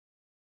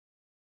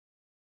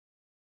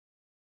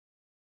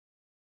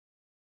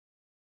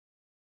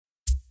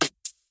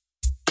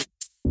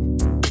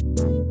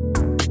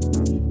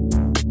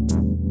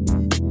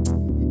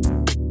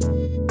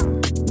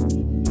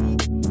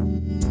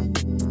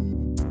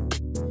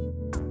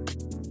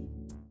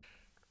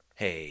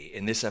Hey,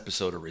 in this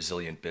episode of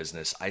Resilient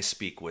Business, I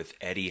speak with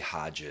Eddie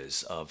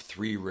Hodges of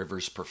Three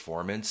Rivers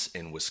Performance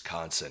in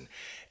Wisconsin.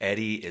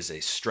 Eddie is a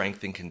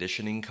strength and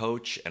conditioning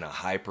coach and a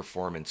high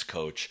performance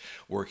coach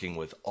working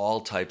with all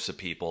types of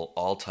people,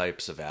 all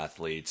types of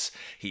athletes.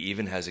 He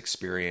even has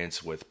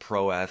experience with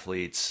pro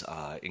athletes,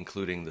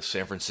 including the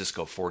San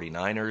Francisco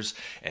 49ers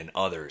and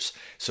others.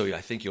 So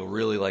I think you'll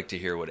really like to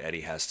hear what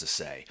Eddie has to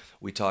say.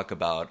 We talk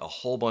about a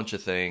whole bunch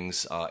of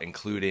things,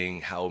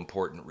 including how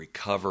important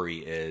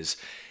recovery is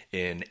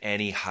in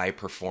any high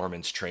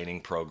performance training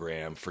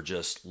program for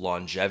just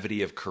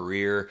longevity of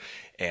career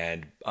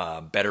and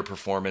better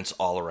performance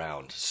all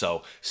around.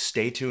 So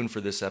stay tuned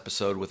for this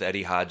episode with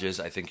Eddie Hodges.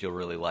 I think you'll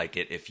really like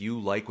it. If you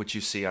like what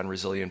you see on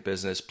Resilient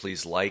Business,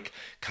 please like,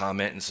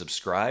 comment, and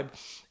subscribe.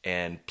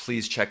 And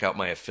please check out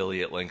my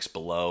affiliate links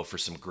below for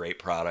some great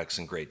products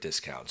and great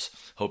discounts.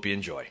 Hope you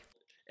enjoy.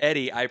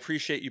 Eddie, I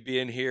appreciate you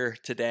being here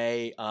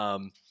today.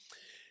 Eddie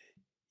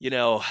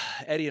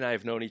and I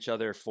have known each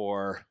other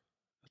for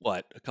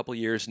a couple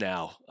years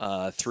now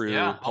through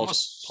Yeah,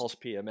 Pulse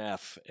almost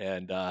PMF,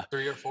 and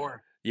 3 or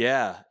 4.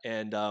 yeah,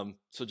 and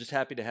so just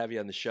happy to have you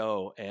on the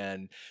show,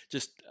 and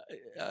just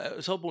I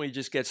was hoping we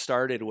just get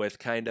started with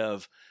kind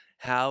of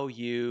how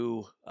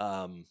you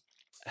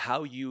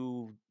how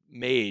you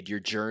made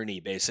your journey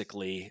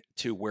basically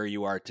to where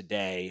you are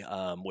today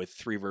with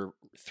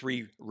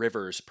Three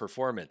Rivers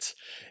Performance,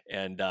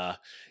 and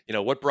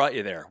what brought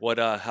you there? What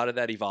how did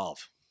that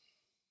evolve?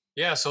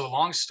 Yeah, so the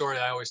long story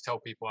I always tell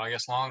people, I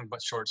guess long but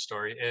short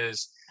story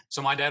is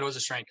so my dad was a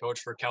strength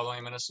coach for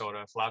Caledonia, Minnesota.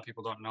 If a lot of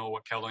people don't know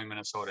what Caledonia,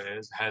 Minnesota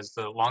is, has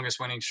the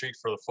longest winning streak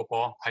for the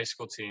football high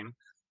school team.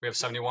 We have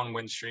 71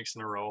 win streaks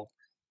in a row.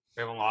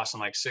 We haven't lost in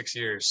like 6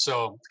 years.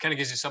 So it kind of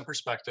gives you some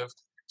perspective.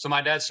 So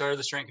my dad started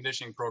the strength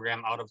conditioning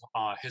program out of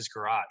his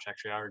garage,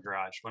 actually our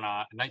garage, when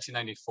in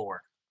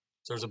 1994.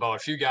 So there's about a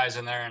few guys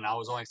in there, and I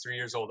was only 3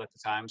 years old at the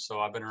time. So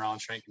I've been around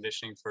strength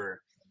conditioning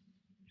for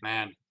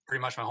man,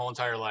 pretty much my whole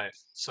entire life.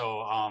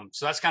 So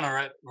that's kind of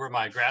right where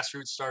my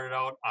grassroots started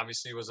out.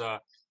 Obviously, was a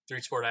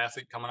three-sport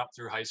athlete coming up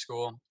through high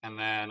school, and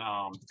then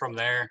from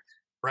there,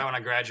 right when I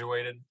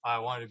graduated, I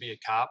wanted to be a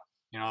cop.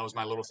 That was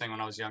my little thing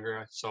when I was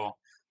younger. So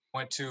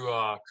went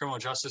to criminal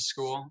justice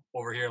school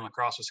over here in La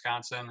Crosse,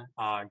 Wisconsin.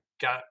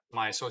 Got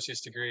my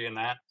associate's degree in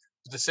that.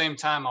 At the same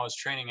time, I was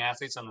training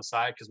athletes on the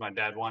side because my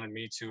dad wanted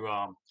me to,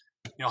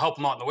 help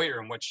them out in the weight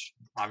room, which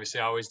obviously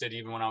I always did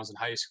even when I was in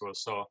high school.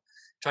 So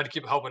tried to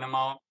keep helping him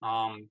out.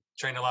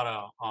 Trained a lot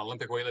of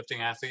Olympic weightlifting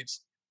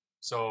athletes.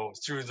 So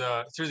through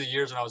the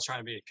years when I was trying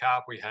to be a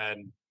cop, we had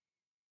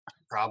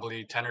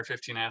probably 10 or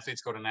 15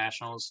 athletes go to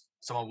nationals.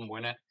 Some of them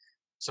win it.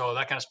 So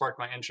that kind of sparked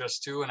my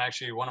interest too. And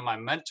actually, one of my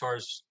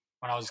mentors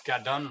when I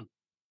got done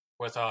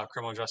with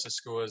criminal justice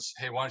school is,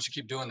 hey, why don't you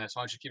keep doing this?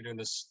 Why don't you keep doing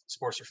this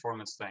sports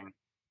performance thing?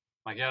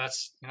 I'm like, yeah,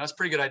 that's a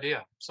pretty good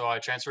idea. So I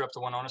transferred up to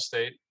Winona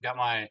State, got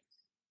my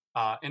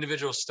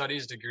individual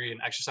studies degree in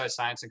exercise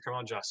science and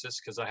criminal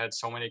justice because I had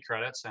so many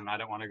credits and I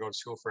didn't want to go to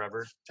school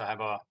forever to have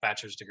a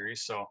bachelor's degree.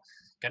 So,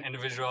 got an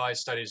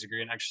individualized studies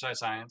degree in exercise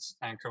science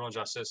and criminal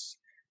justice.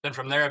 Then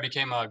from there, I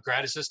became a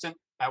grad assistant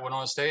at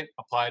Winona State,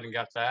 applied and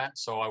got that.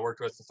 So, I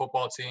worked with the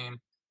football team,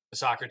 the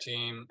soccer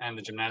team, and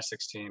the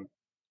gymnastics team.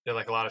 Did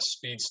like a lot of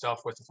speed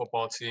stuff with the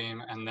football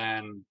team. And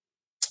then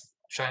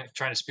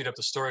trying to speed up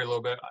the story a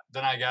little bit.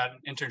 Then I got an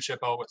internship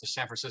out with the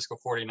San Francisco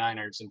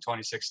 49ers in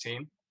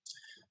 2016.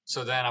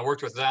 So then I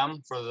worked with them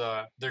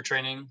for their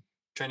training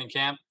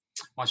camp.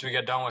 Once we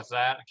got done with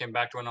that, I came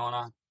back to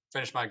Winona,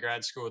 finished my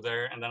grad school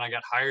there, and then I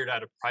got hired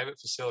at a private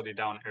facility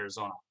down in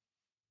Arizona.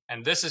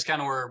 And this is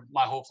kind of where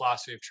my whole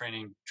philosophy of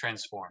training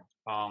transformed.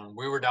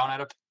 We were down at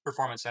a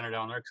performance center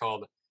down there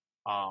called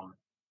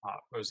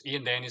it was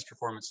Ian Danny's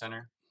Performance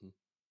Center.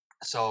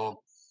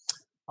 So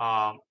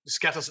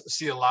just got to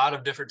see a lot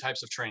of different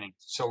types of training.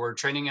 So we're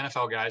training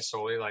NFL guys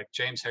solely, like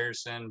James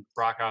Harrison,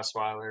 Brock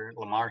Osweiler,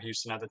 Lamar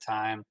Houston at the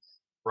time,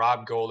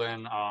 Rob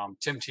Golden,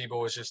 Tim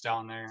Tebow was just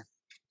down there.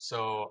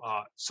 So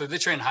they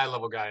train high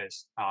level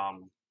guys.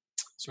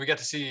 So we got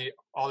to see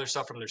all their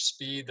stuff from their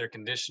speed, their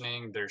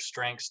conditioning, their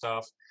strength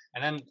stuff,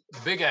 and then the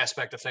big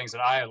aspect of things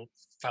that I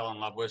fell in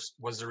love with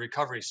was the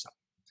recovery stuff.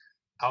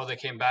 How they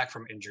came back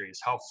from injuries,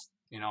 how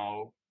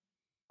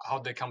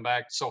they come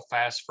back so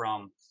fast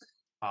from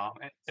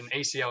an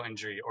ACL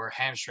injury or a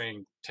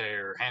hamstring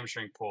tear,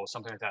 hamstring pull,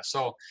 something like that.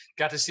 So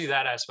got to see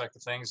that aspect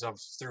of things of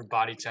through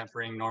body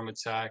tempering,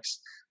 Normatex,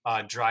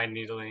 dry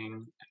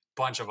needling,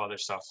 bunch of other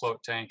stuff,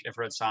 float tank,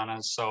 infrared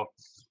saunas. So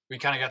we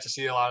kind of got to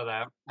see a lot of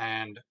that.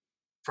 And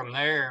from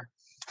there,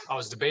 I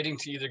was debating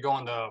to either go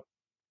in the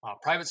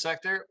private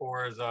sector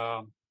or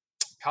the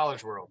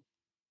college world.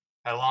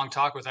 Had a long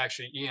talk with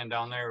actually Ian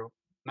down there,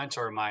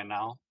 mentor of mine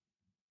now,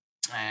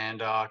 and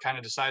kind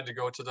of decided to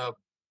go to the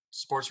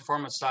sports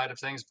performance side of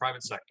things,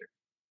 private sector.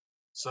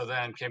 So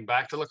then came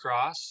back to La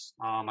Crosse.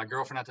 My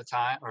girlfriend at the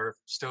time, or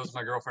still is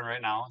my girlfriend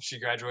right now, she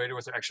graduated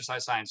with her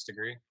exercise science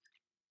degree.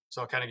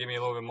 So it kind of gave me a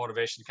little bit of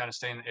motivation to kind of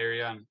stay in the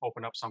area and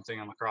open up something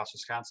in La Crosse,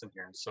 Wisconsin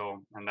here.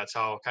 And that's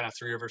how kind of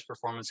Three Rivers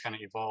Performance kind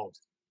of evolved.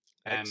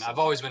 And I've Excellent.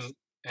 always been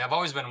Yeah, I've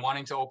always been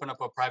wanting to open up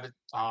a private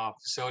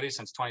facility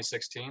since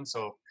 2016.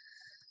 So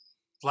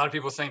a lot of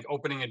people think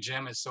opening a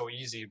gym is so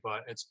easy,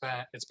 but it's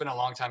been a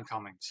long time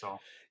coming. So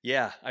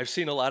Yeah, I've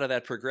seen a lot of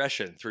that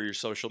progression through your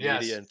social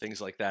media yes, and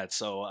things like that.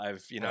 So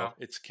I've, yeah,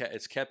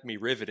 it's kept me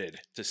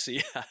riveted to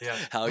see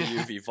yes, how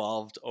you've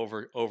evolved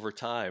over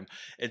time.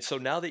 And so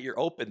now that you're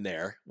open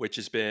there, which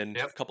has been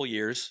yep, a couple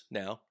years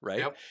now, right?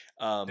 yep,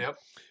 Um, yep.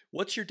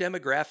 what's your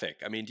demographic?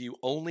 I mean, do you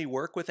only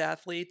work with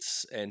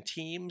athletes and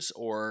teams,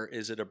 or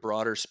is it a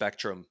broader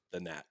spectrum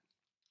than that?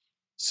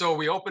 So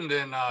we opened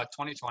in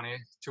 2020,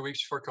 2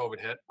 weeks before COVID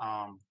hit,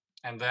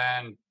 and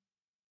then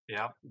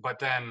yeah, but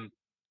then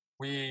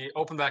we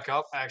opened back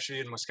up.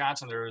 Actually, in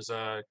Wisconsin, there was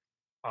a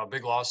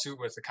big lawsuit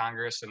with the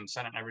Congress and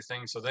Senate and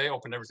everything, so they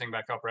opened everything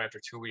back up right after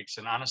 2 weeks.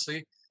 And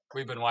honestly,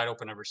 we've been wide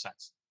open ever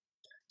since.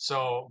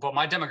 So, but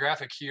my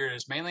demographic here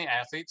is mainly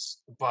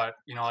athletes, but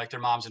like their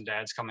moms and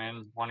dads come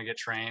in, want to get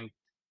trained.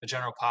 The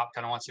general pop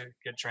kind of wants to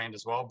get trained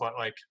as well. But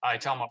like I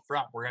tell them up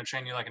front, we're going to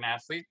train you like an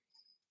athlete.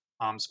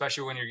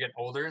 Especially when you're getting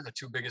older, the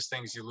two biggest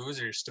things you lose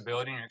are your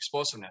stability and your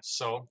explosiveness.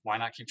 So why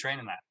not keep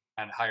training that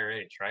at a higher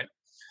age, right?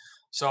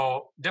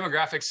 So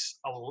demographics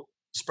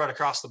spread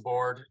across the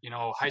board.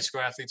 High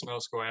school athletes,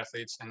 middle school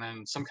athletes, and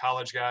then some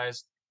college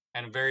guys,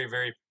 and very,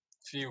 very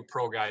few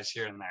pro guys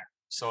here and there.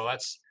 So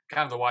that's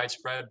kind of the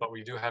widespread. But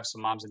we do have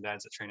some moms and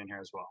dads that train in here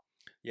as well.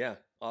 Yeah,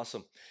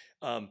 awesome.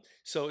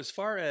 So as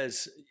far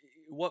as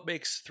what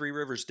makes Three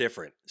Rivers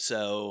different,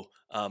 so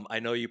I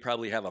know you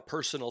probably have a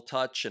personal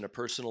touch and a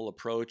personal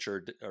approach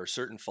or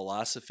certain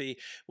philosophy.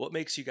 What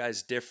makes you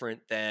guys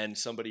different than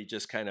somebody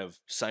just kind of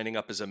signing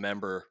up as a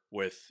member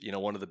with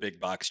one of the big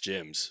box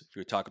gyms? If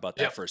you would talk about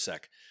that Yep. for a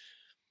sec.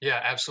 Yeah,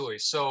 absolutely.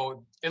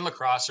 So in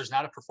lacrosse, there's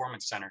not a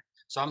performance center.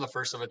 So I'm the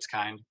first of its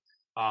kind.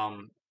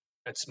 Um,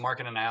 it's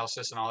market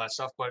analysis and all that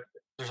stuff, but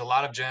there's a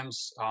lot of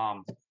gyms.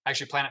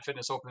 Actually, Planet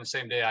Fitness opened the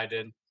same day I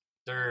did.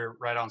 They're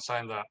right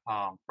outside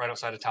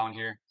of town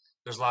here.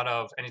 There's a lot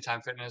of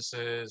Anytime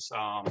Fitnesses,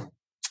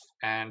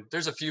 and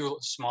there's a few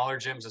smaller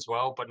gyms as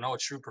well, but no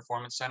true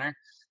performance center.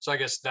 So I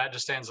guess that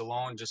just stands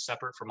alone, just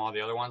separate from all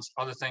the other ones.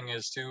 Other thing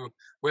is too,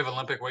 we have an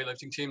Olympic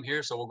weightlifting team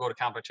here, so we'll go to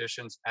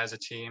competitions as a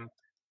team.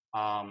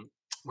 um,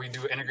 we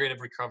do integrative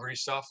recovery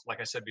stuff, like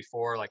I said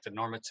before, like the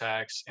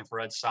Normatex,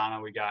 infrared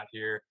sauna we got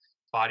here,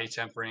 body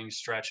tempering,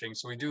 stretching.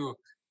 So we do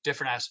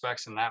different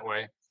aspects in that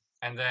way.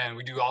 And then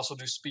we do also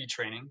do speed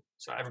training.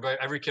 So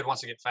every kid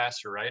wants to get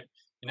faster, right?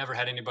 You never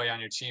had anybody on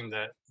your team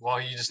that, well,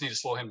 you just need to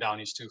slow him down.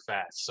 He's too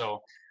fast. So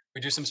we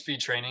do some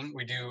speed training.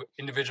 We do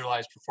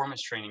individualized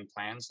performance training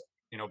plans,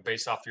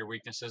 based off your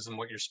weaknesses and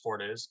what your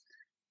sport is.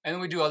 And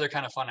then we do other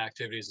kind of fun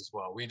activities as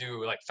well. We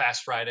do like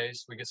Fast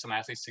Fridays. We get some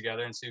athletes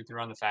together and see who can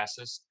run the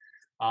fastest.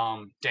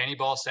 Danny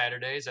Ball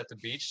Saturdays at the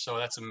beach. So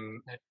that's a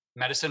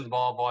medicine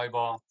ball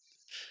volleyball,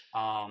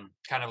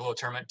 kind of a little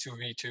tournament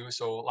 2v2.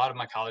 So a lot of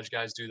my college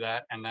guys do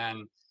that. And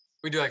then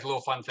we do like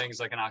little fun things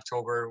like in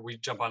October, we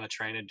jump on the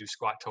train and do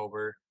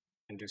Squattober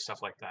and do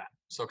stuff like that.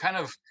 So kind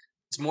of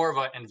it's more of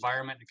an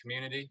environment and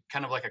community,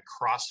 kind of like a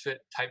CrossFit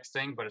type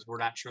thing, but we're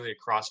not truly a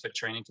CrossFit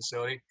training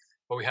facility,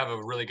 but we have a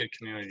really good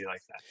community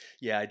like that.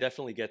 Yeah, I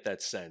definitely get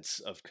that sense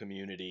of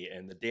community,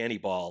 and the Danny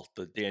Ball,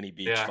 the Danny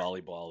Beach Yeah.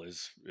 volleyball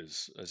is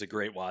a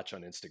great watch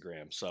on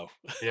Instagram. So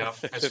Yeah.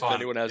 It's if fun.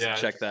 anyone hasn't Yeah.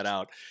 checked that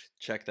out,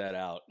 check that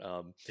out.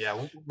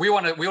 Yeah. We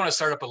want to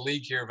start up a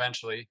league here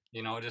eventually,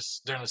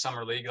 just during the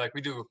summer league. Like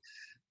we do,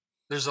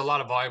 there's a lot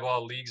of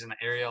volleyball leagues in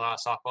the area, a lot of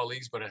softball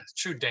leagues, but a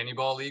true Danny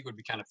Ball league would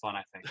be kind of fun,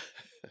 I think.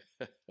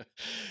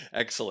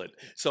 Excellent.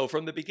 So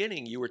from the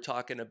beginning, you were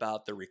talking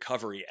about the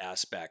recovery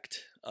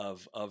aspect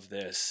of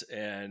this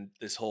and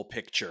this whole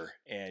picture,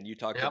 and you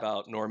talked Yep.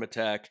 about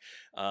Normatec.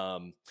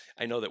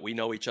 I know that we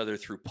know each other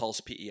through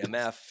Pulse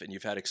PEMF, and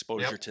you've had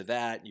exposure Yep. to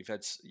that. You've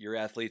had your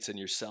athletes and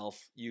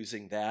yourself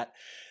using that.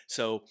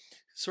 So,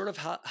 sort of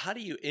how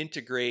do you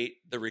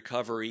integrate the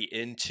recovery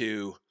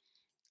into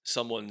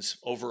someone's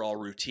overall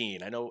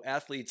routine? I know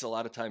athletes a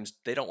lot of times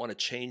they don't want to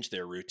change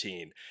their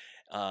routine.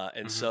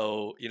 And Hmm.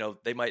 so,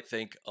 they might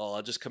think, oh,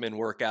 I'll just come in,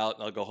 work out,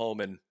 and I'll go home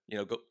and,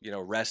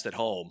 rest at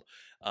home,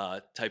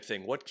 type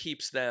thing. What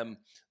keeps them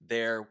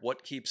there?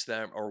 What keeps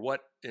them, or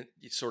what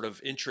sort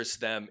of interests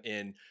them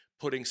in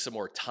putting some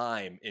more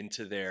time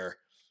into their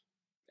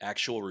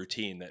actual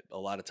routine that a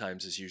lot of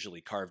times is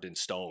usually carved in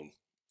stone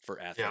for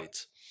Yeah.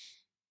 athletes?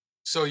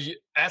 So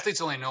athletes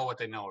only know what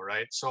they know,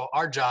 right? So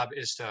our job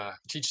is to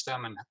teach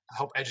them and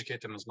help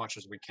educate them as much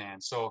as we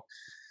can. So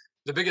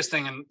the biggest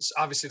thing, and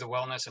obviously the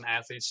wellness and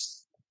athletes,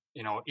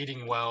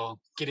 eating well,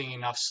 getting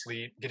enough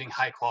sleep, getting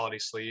high quality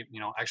sleep,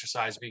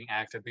 exercise, being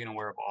active, being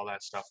aware of all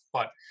that stuff.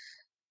 But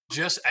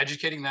just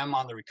educating them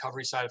on the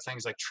recovery side of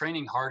things, like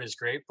training hard is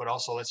great, but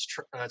also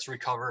let's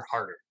recover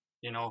harder.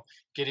 You know,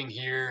 getting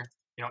here,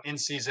 in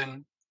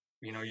season,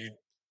 you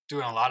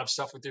doing a lot of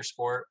stuff with your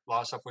sport, a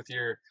lot of stuff with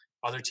your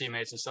other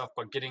teammates and stuff,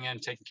 but getting in,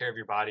 taking care of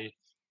your body,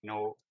 you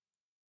know,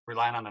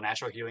 relying on the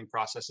natural healing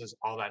processes,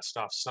 all that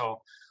stuff.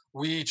 So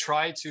we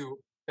try to,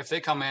 if they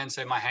come in,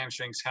 say my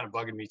hamstring's kind of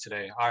bugging me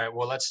today. All right,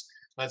 well let's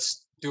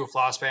do a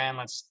floss band,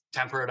 let's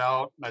temper it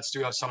out, let's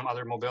do have some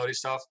other mobility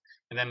stuff,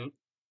 and then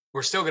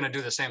we're still going to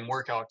do the same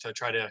workout to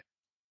try to,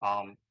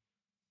 um,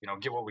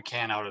 get what we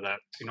can out of that,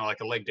 like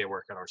a leg day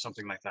workout or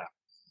something like that.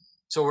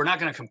 So we're not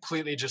going to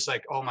completely just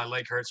like, oh, my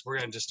leg hurts. We're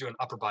going to just do an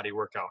upper body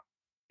workout,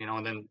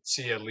 and then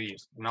see you leave.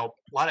 A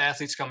lot of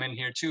athletes come in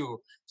here too.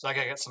 So like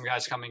I got some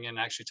guys coming in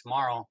actually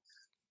tomorrow,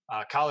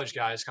 college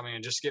guys coming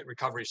in just to get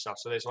recovery stuff.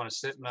 So they just want to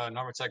sit in the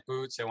Normatec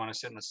boots. They want to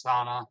sit in the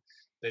sauna.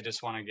 They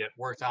just want to get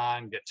worked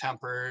on, get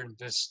tempered,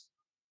 just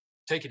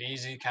take it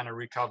easy, kind of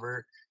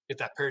recover, get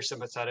that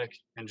parasympathetic,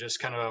 and just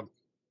kind of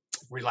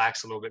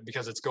relax a little bit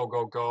because it's go,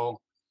 go, go.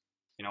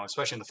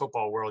 Especially in the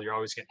football world, you're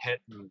always getting hit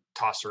and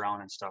tossed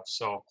around and stuff.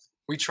 So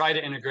we try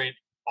to integrate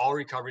all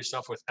recovery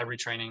stuff with every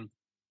training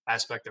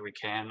aspect that we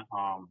can.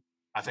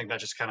 I think that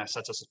just kind of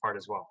sets us apart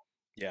as well.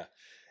 Yeah,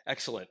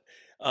 excellent.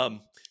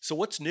 So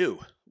what's new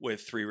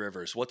with Three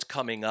Rivers? What's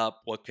coming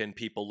up? What can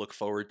people look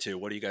forward to?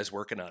 What are you guys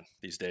working on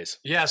these days?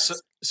 Yeah,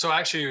 so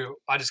actually,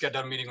 I just got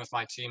done meeting with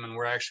my team, and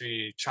we're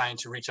actually trying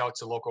to reach out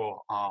to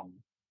local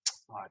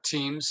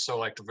teams. So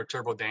like the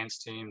Viterbo dance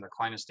team, the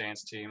Aquinas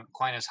dance team,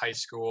 Aquinas High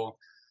School,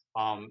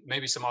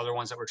 maybe some other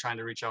ones that we're trying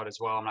to reach out as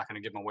well. I'm not going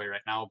to give them away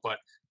right now, but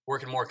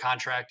working more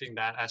contracting,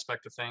 that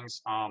aspect of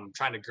things,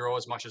 trying to grow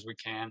as much as we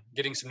can,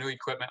 getting some new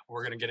equipment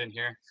we're going to get in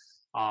here,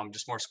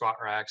 just more squat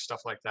racks,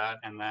 stuff like that.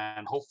 And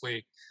then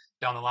hopefully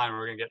down the line,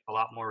 we're going to get a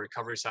lot more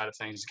recovery side of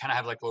things, kind of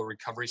have like a little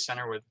recovery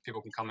center where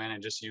people can come in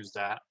and just use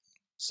that.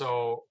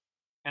 So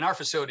in our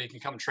facility, you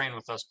can come train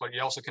with us, but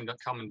you also can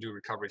come and do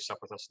recovery stuff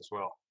with us as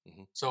well.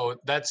 Mm-hmm. So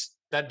that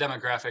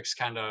demographics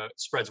kind of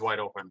spreads wide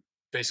open.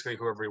 Basically,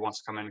 whoever wants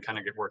to come in and kind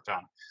of get worked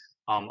on.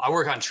 I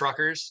work on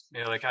truckers.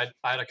 Like I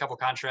had a couple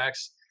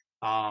contracts.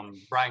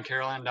 Brian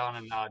Carolan down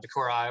in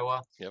Decorah,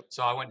 Iowa. Yep.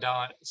 So I went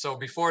down. So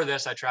before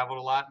this, I traveled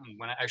a lot, and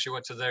when I actually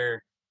went to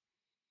their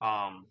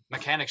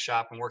mechanic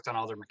shop and worked on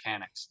all their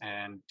mechanics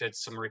and did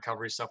some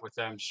recovery stuff with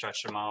them,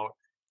 stretched them out,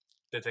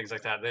 did things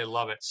like that. They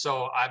love it.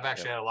 So I've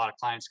actually had a lot of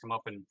clients come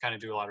up and kind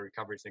of do a lot of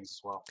recovery things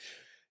as well.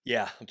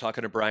 Yeah, I'm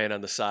talking to Brian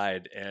on the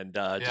side and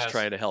Yes. just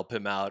trying to help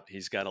him out.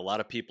 He's got a lot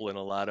of people in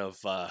a lot of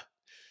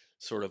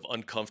sort of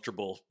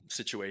uncomfortable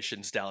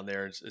situations down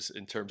there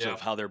in terms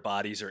of how their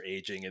bodies are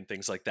aging and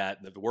things like that.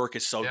 And the work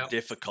is so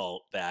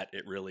difficult that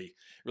it really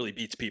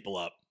beats people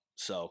up.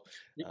 So,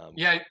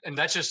 and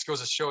that just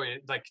goes to show you,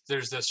 like,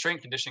 there's the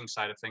strength conditioning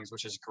side of things,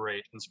 which is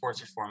great in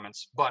sports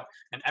performance, but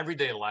in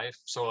everyday life,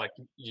 so like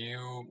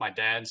you, my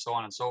dad, so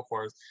on and so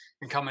forth,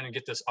 can come in and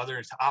get this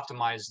other to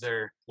optimize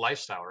their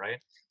lifestyle, right?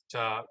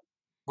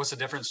 What's the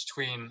difference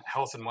between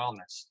health and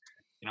wellness?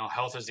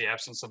 Health is the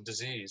absence of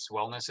disease.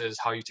 Wellness is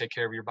how you take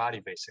care of your body,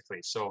 basically.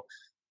 So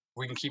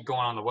we can keep going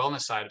on the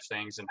wellness side of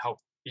things and help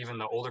even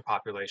the older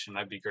population.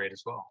 That'd be great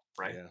as well,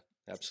 right? Yeah.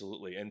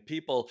 Absolutely. And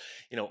people,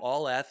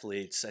 all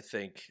athletes, I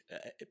think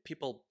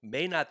people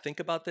may not think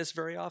about this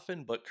very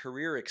often, but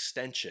career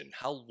extension,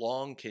 how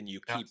long can you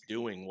keep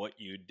doing what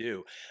you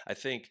do? I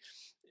think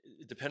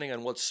depending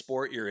on what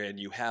sport you're in,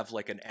 you have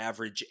like an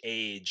average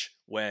age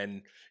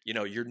when,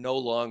 you're no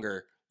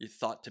longer you're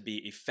thought to be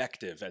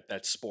effective at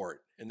that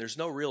sport. And there's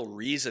no real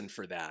reason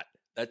for that.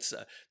 That's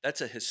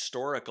a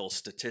historical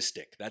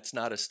statistic. That's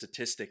not a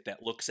statistic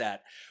that looks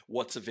at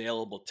what's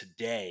available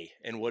today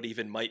and what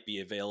even might be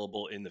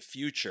available in the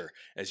future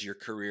as your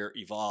career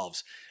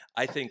evolves.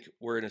 I think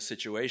we're in a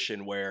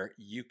situation where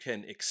you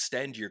can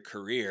extend your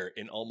career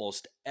in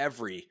almost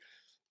every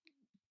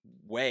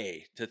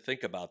way to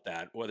think about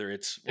that, whether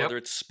it's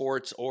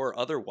sports or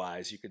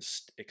otherwise. You could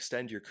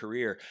extend your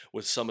career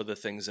with some of the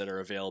things that are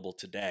available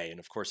today. And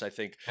of course, I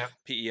think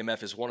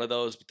PEMF is one of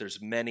those, but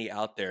there's many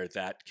out there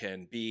that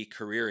can be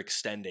career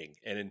extending.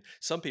 And in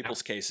some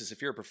people's cases,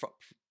 if you're a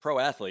pro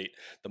athlete,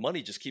 the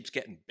money just keeps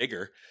getting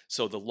bigger.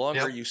 So the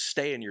longer you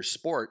stay in your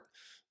sport,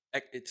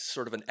 it's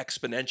sort of an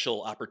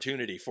exponential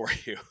opportunity for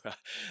you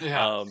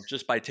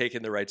just by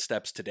taking the right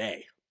steps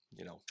today.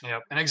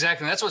 And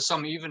exactly, that's what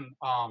some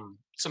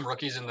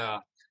rookies in the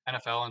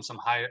NFL and some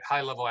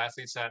high level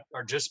athletes that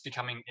are just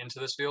becoming into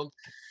this field,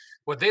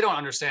 what they don't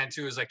understand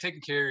too is like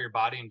taking care of your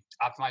body and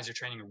optimize your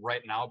training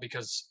right now.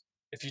 Because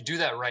if you do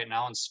that right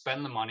now and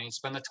spend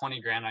the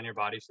 20 grand on your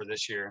body for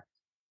this year,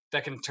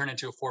 that can turn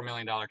into a $4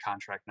 million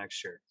contract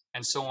next year,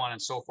 and so on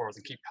and so forth,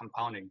 and keep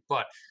compounding.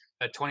 But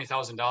that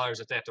 $20,000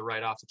 that they have to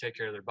write off to take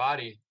care of their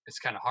body, it's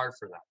kind of hard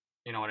for them.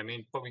 You know what I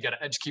mean? But we got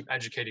to keep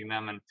educating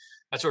them. And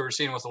that's what we're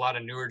seeing with a lot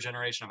of newer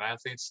generation of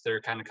athletes. They're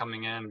kind of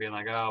coming in and being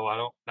like,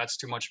 oh, that's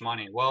too much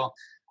money. Well,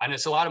 and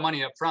it's a lot of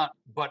money up front,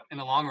 but in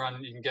the long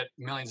run, you can get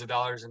millions of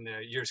dollars in the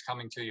years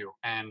coming to you.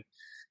 And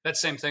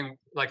that's the same thing.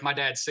 Like my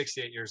dad's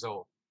 68 years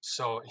old.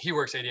 So he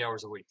works 80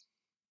 hours a week,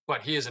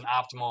 but he is in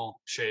optimal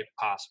shape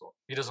possible.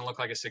 He doesn't look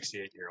like a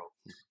 68-year-old.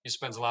 He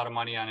spends a lot of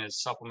money on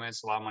his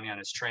supplements, a lot of money on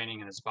his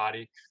training and his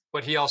body,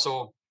 but he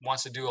also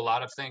wants to do a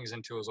lot of things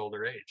into his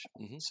older age.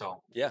 Mm-hmm.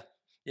 So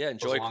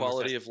enjoy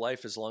quality of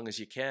life as long as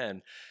you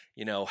can.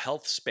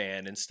 Health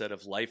span instead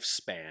of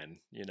lifespan.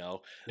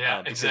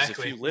 Because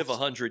if you live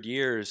 100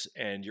 years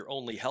and you're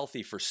only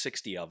healthy for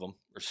 60 of them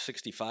or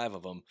 65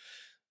 of them,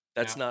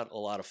 that's not a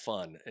lot of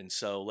fun. And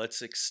so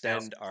let's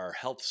extend our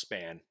health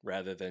span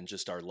rather than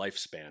just our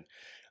lifespan.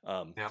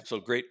 Yep. So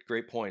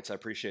great points. I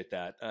appreciate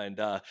that. And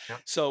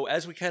Yep. so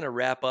as we kind of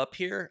wrap up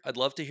here, I'd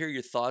love to hear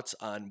your thoughts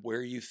on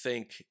where you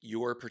think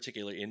your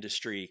particular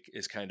industry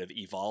is kind of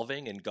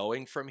evolving and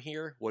going from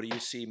here. What do you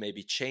see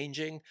maybe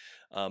changing,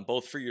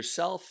 both for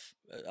yourself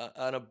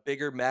on a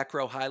bigger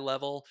macro high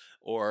level,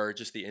 or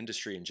just the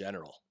industry in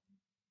general?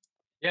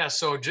 Yeah.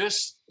 So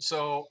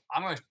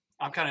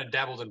I'm kind of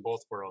dabbled in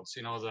both worlds,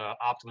 the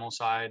optimal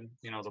side,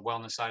 the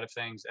wellness side of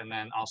things, and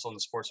then also in the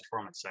sports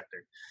performance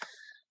sector.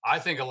 I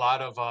think a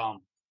lot of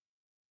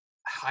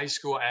high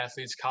school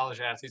athletes, college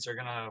athletes are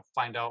going to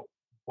find out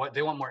what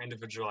they want: more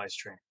individualized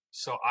training.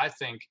 So I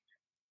think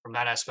from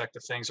that aspect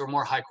of things, or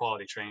more high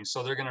quality training.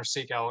 So they're going to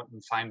seek out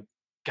and find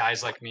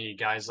guys like me,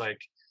 guys like,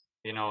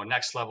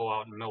 Next Level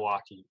out in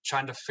Milwaukee,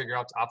 trying to figure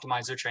out to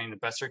optimize their training the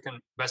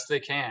best they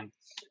can,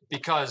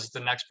 because the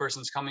next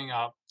person's coming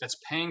up that's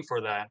paying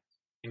for that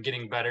and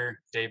getting better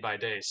day by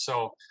day.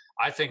 So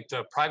I think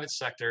the private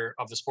sector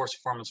of the sports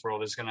performance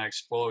world is going to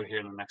explode here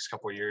in the next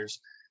couple of years.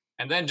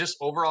 And then just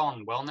overall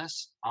in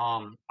wellness,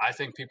 I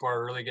think people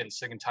are really getting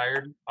sick and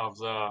tired of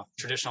the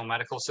traditional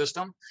medical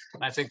system.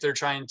 And I think they're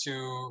trying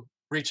to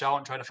reach out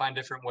and try to find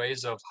different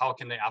ways of how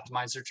can they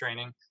optimize their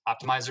training,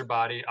 optimize their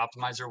body,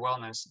 optimize their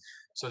wellness,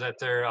 so that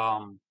they're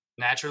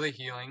naturally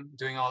healing,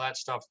 doing all that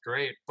stuff.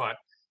 Great, but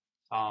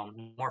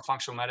more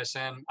functional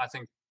medicine.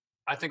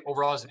 I think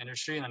overall as an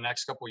industry in the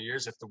next couple of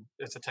years, if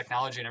the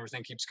technology and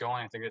everything keeps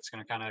going, I think it's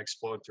going to kind of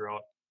explode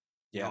throughout,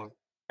 you Yeah. know,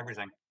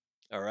 everything.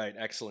 All right,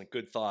 excellent.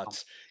 Good Um,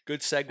 thoughts.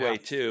 Good yeah.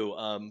 segue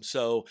too.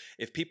 So,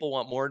 if people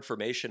want more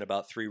information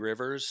about Three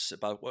Rivers,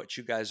 about what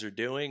you guys are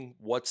doing,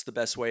 what's the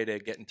best way to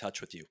get in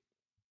touch with you?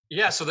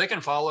 Yeah, so they can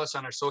follow us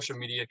on our social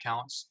media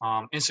accounts.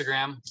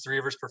 Instagram, Three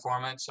Rivers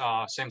Performance.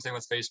 Same thing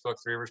with Facebook,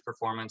 Three Rivers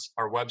Performance.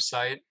 Our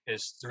website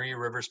is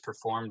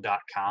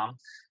threeriversperform.com.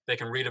 They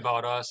can read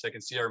about us. They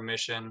can see our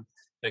mission.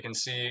 They can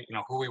see,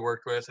 who we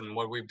worked with and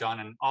what we've done.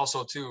 And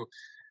also, too,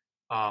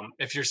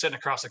 if you're sitting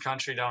across the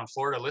country down in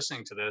Florida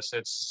listening to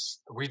this,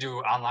 we do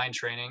online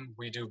training,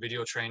 we do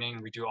video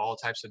training, we do all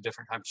types of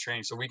different types of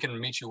training. So we can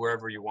meet you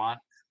wherever you want.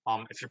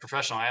 If you're a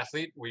professional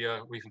athlete, we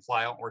can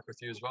fly out and work with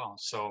you as well.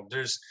 So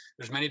there's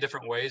many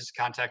different ways to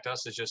contact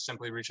us. Is just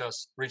simply reach out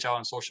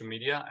on social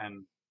media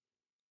and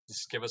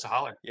just give us a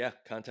holler. Yeah,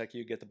 contact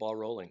you, get the ball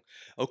rolling.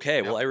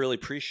 Okay, well, Yep. I really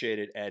appreciate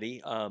it,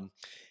 Eddie.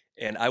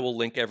 And I will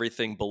link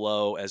everything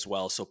below as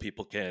well so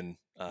people can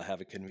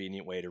have a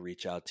convenient way to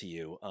reach out to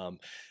you.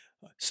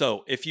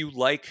 So, if you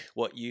like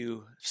what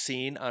you've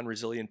seen on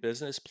Resilient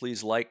Business,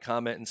 please like,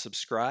 comment, and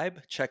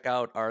subscribe. Check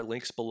out our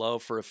links below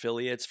for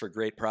affiliates, for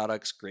great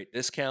products, great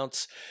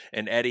discounts.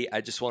 And Eddie, I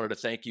just wanted to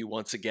thank you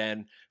once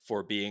again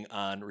for being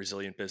on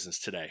Resilient Business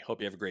today. Hope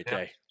you have a great Yep.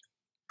 day.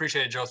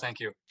 Appreciate it, Joe. Thank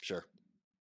you. Sure.